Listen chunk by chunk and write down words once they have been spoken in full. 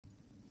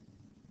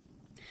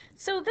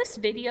So this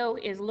video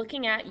is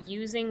looking at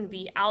using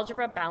the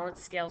Algebra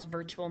Balanced Scales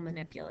Virtual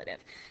Manipulative.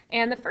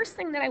 And the first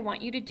thing that I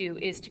want you to do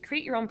is to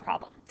create your own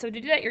problem. So to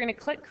do that, you're going to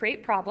click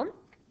Create Problem.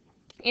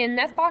 In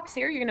this box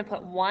here, you're going to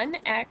put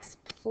 1x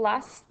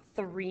plus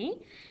 3,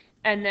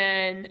 and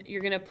then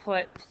you're going to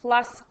put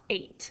plus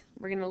 8.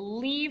 We're going to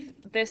leave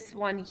this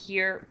one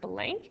here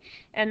blank,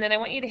 and then I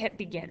want you to hit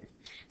Begin.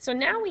 So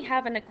now we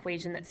have an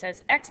equation that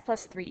says x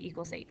plus 3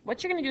 equals 8.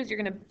 What you're going to do is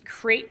you're going to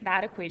create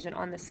that equation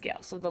on the scale.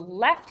 So the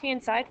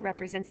left-hand side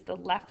represents the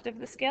left of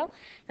the scale,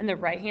 and the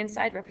right-hand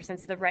side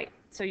represents the right.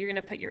 So you're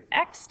going to put your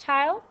x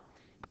tile,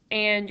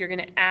 and you're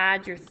going to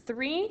add your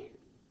 3,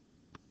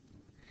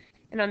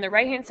 and on the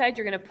right-hand side,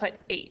 you're going to put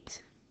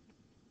 8.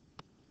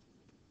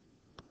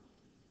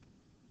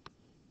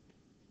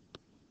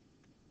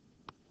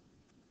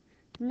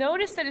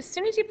 Notice that as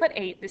soon as you put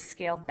 8, the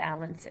scale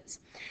balances.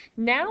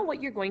 Now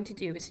what you're going to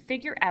do is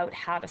figure out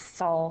how to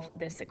solve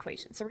this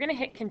equation. So we're going to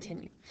hit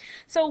Continue.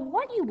 So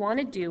what you want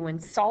to do when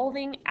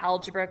solving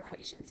algebra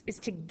equations is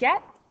to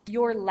get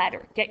your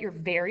letter, get your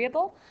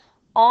variable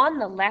on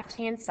the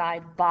left-hand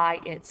side by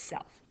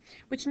itself,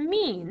 which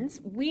means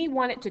we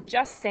want it to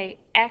just say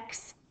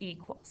x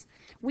equals.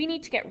 We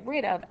need to get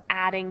rid of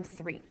adding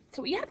 3.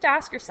 So what you have to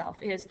ask yourself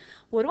is,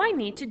 what do I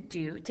need to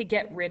do to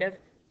get rid of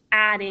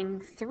adding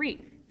 3?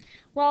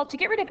 Well, to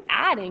get rid of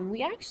adding,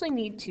 we actually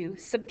need to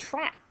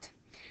subtract.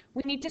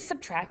 We need to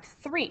subtract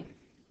 3.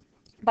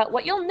 But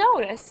what you'll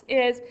notice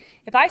is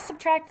if I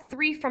subtract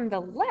 3 from the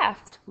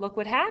left, look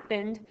what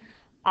happened.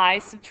 I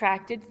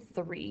subtracted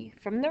 3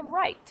 from the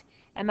right,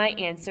 and my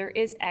answer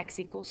is x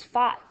equals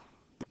 5.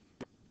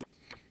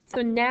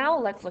 So now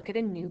let's look at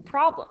a new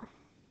problem.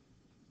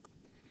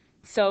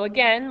 So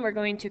again, we're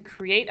going to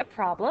create a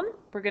problem.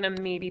 We're going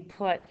to maybe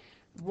put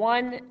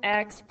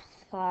 1x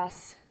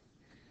plus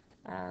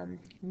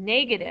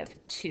negative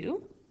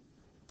 2.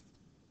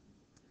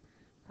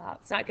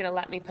 It's not going to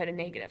let me put a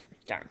negative.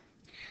 Darn.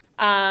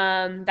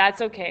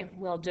 That's okay.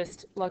 We'll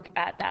just look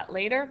at that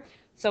later.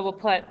 So we'll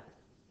put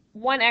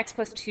 1x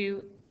plus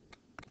 2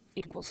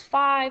 equals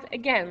 5.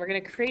 Again, we're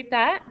going to create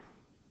that.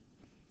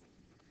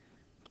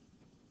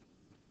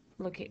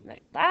 Locate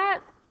like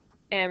that.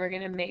 And we're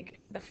going to make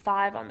the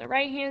 5 on the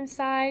right-hand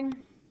side.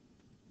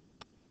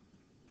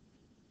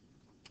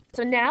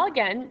 So now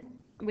again,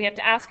 we have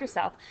to ask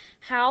ourselves,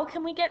 how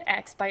can we get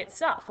x by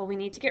itself? Well, we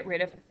need to get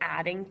rid of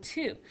adding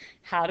 2.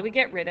 How do we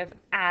get rid of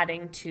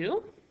adding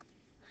 2?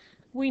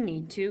 We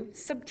need to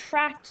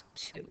subtract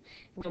 2.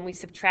 When we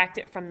subtract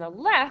it from the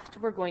left,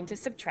 we're going to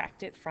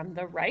subtract it from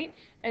the right,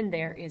 and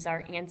there is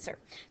our answer.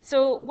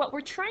 So what we're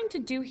trying to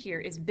do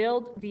here is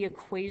build the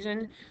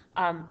equation,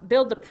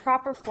 build the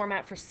proper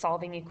format for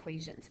solving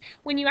equations.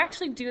 When you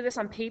actually do this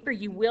on paper,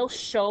 you will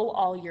show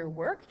all your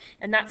work,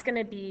 and that's going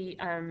to be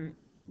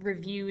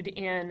reviewed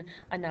in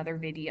another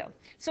video.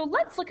 So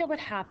let's look at what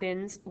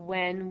happens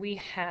when we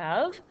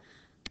have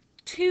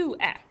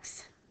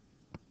 2x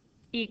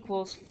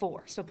equals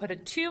 4. So put a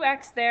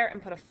 2x there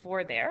and put a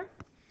 4 there.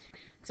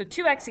 So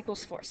 2x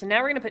equals 4. So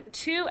now we're going to put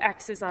 2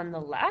 x's on the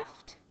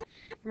left.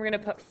 And we're going to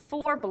put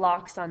 4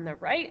 blocks on the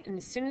right. And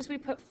as soon as we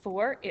put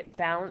 4, it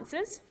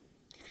balances.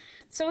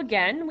 So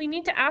again, we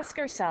need to ask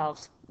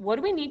ourselves, what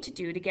do we need to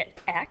do to get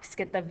x,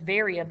 get the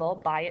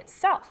variable by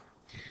itself?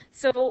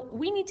 So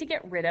we need to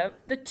get rid of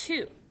the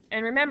 2.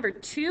 And remember,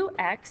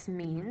 2x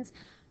means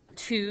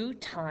 2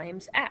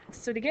 times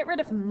x. So to get rid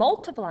of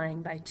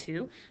multiplying by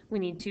 2, we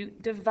need to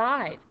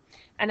divide.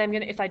 And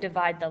if I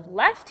divide the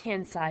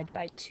left-hand side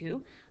by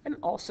 2, I'm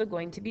also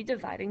going to be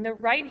dividing the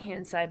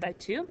right-hand side by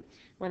 2.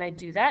 When I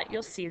do that,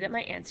 you'll see that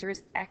my answer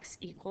is x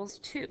equals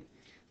 2.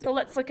 So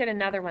let's look at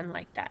another one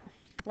like that.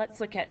 Let's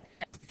look at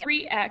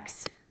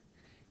 3x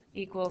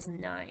equals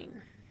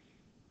 9.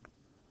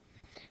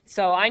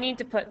 So I need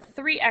to put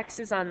 3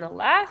 x's on the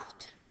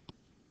left.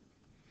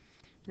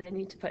 I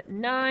need to put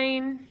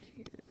 9,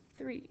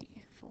 3,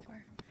 4,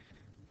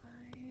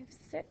 5,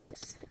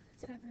 6,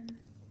 7.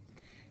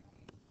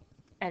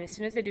 And as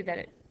soon as I do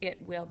that,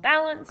 it will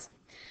balance.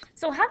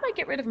 So how do I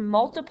get rid of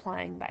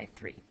multiplying by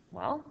 3?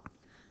 Well,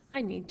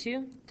 I need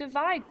to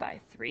divide by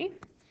 3.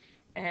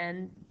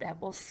 And that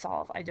will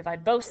solve. I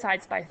divide both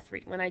sides by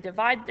 3. When I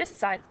divide this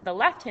side, the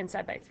left-hand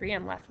side by 3,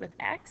 I'm left with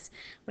x.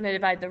 When I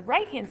divide the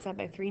right-hand side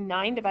by 3,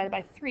 9 divided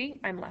by 3,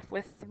 I'm left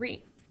with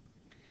 3.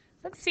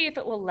 Let's see if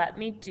it will let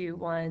me do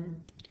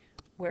one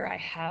where I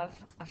have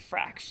a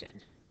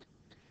fraction.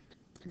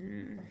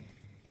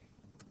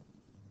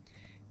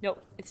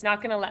 Nope, it's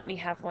not going to let me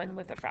have one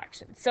with a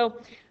fraction.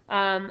 So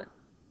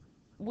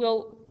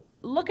we'll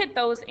look at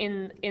those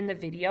in the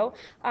video.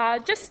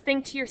 Just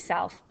think to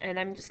yourself, and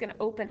I'm just going to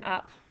open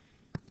up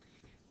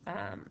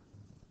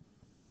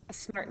a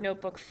Smart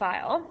Notebook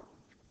file.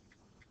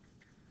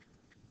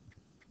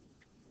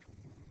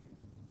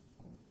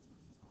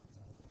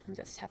 I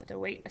just have to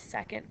wait a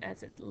second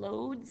as it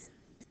loads.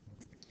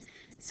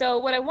 So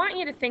what I want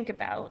you to think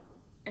about,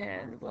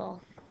 and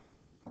we'll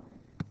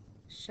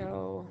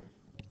show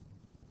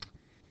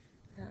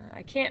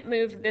I can't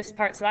move this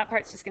part, so that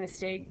part's just going to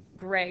stay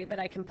gray, but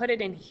I can put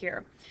it in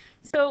here.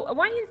 So I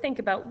want you to think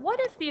about, what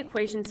if the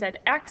equation said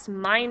x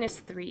minus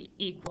 3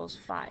 equals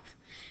 5?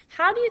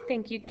 How do you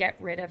think you'd get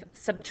rid of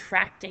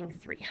subtracting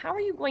 3? How are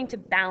you going to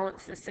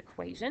balance this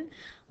equation?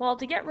 Well,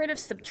 to get rid of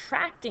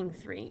subtracting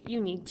 3, you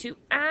need to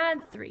add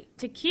 3.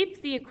 To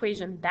keep the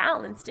equation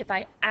balanced, if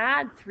I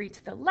add 3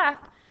 to the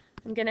left,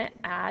 I'm going to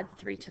add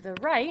 3 to the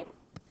right,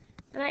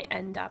 and I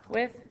end up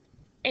with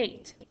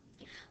 8.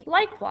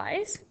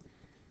 Likewise,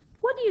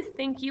 what do you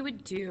think you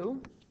would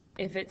do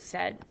if it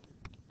said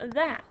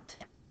that?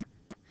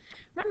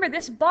 Remember,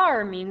 this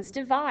bar means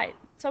divide.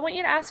 So I want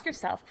you to ask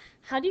yourself,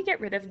 how do you get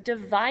rid of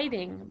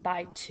dividing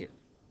by 2?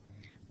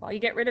 Well, you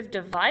get rid of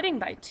dividing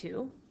by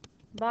 2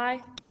 by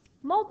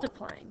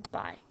multiplying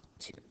by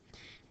 2.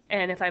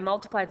 And if I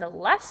multiply the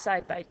left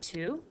side by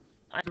 2,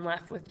 I'm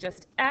left with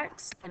just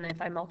x, and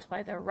if I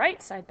multiply the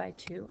right side by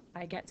 2,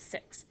 I get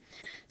 6.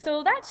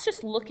 So that's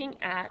just looking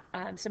at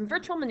some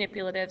virtual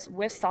manipulatives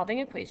with solving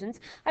equations.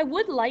 I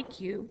would like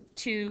you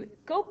to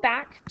go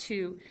back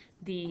to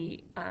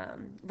the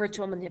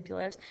virtual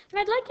manipulatives, and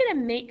I'd like you to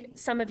make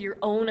some of your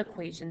own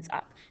equations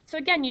up. So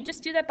again, you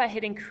just do that by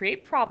hitting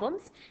Create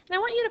Problems, and I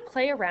want you to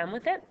play around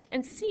with it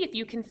and see if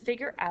you can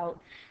figure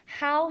out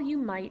how you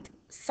might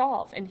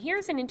solve. And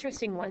here's an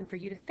interesting one for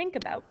you to think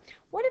about.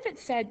 What if it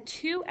said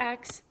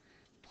 2x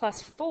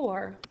plus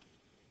 4,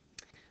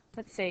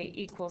 let's say,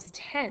 equals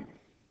 10?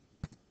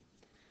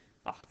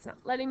 Oh, it's not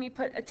letting me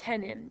put a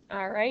 10 in.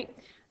 All right.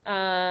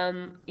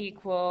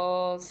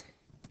 Equals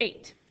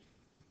 8.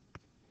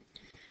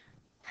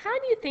 How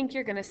do you think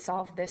you're going to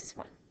solve this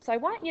one? So I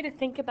want you to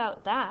think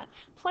about that.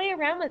 Play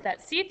around with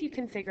that. See if you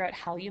can figure out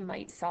how you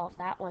might solve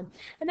that one.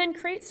 And then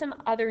create some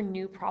other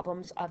new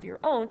problems of your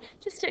own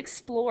just to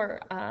explore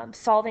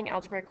solving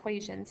algebra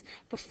equations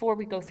before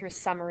we go through a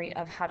summary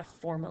of how to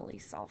formally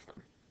solve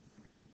them.